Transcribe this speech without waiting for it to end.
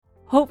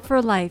Hope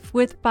for Life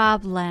with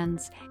Bob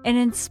Lenz, an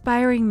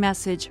inspiring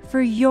message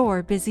for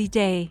your busy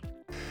day.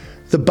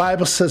 The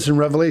Bible says in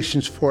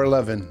Revelations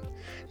 4:11,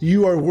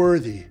 "You are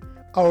worthy,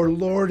 our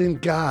Lord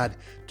and God,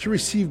 to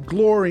receive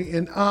glory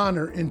and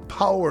honor and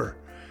power.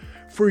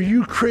 For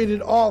you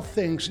created all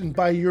things, and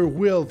by your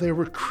will they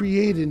were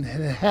created and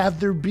have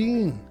their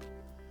being."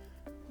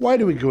 Why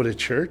do we go to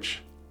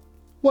church?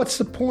 What's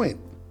the point?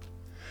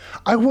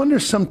 I wonder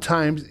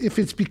sometimes if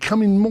it's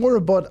becoming more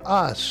about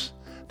us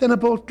than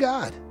about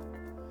God.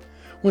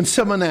 When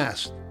someone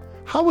asks,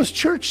 "How was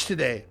church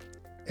today?"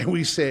 and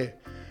we say,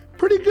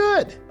 "Pretty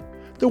good.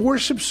 The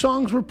worship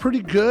songs were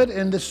pretty good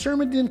and the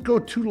sermon didn't go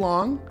too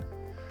long,"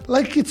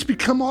 like it's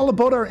become all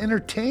about our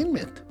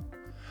entertainment.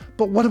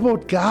 But what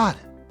about God?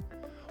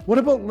 What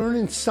about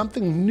learning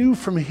something new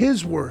from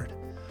His Word?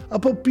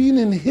 About being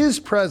in His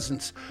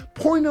presence,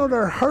 pouring out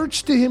our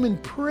hearts to Him in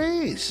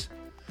praise?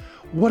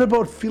 What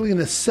about feeling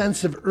a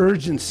sense of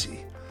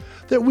urgency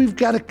that we've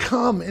got to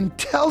come and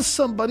tell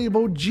somebody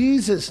about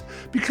Jesus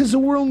because the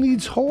world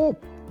needs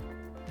hope?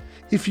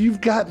 If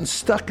you've gotten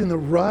stuck in the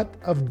rut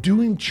of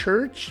doing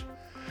church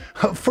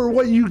for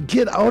what you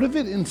get out of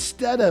it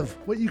instead of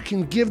what you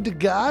can give to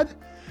God,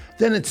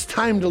 then it's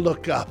time to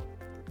look up.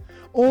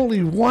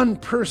 Only one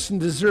person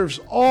deserves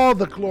all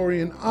the glory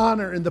and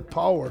honor and the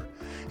power.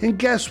 And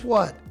guess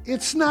what?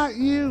 It's not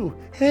you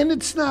and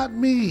it's not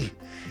me.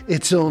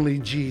 It's only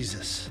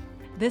Jesus.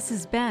 This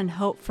has been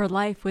Hope for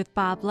Life with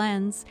Bob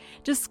Lenz.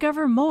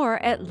 Discover more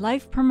at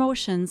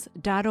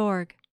lifepromotions.org.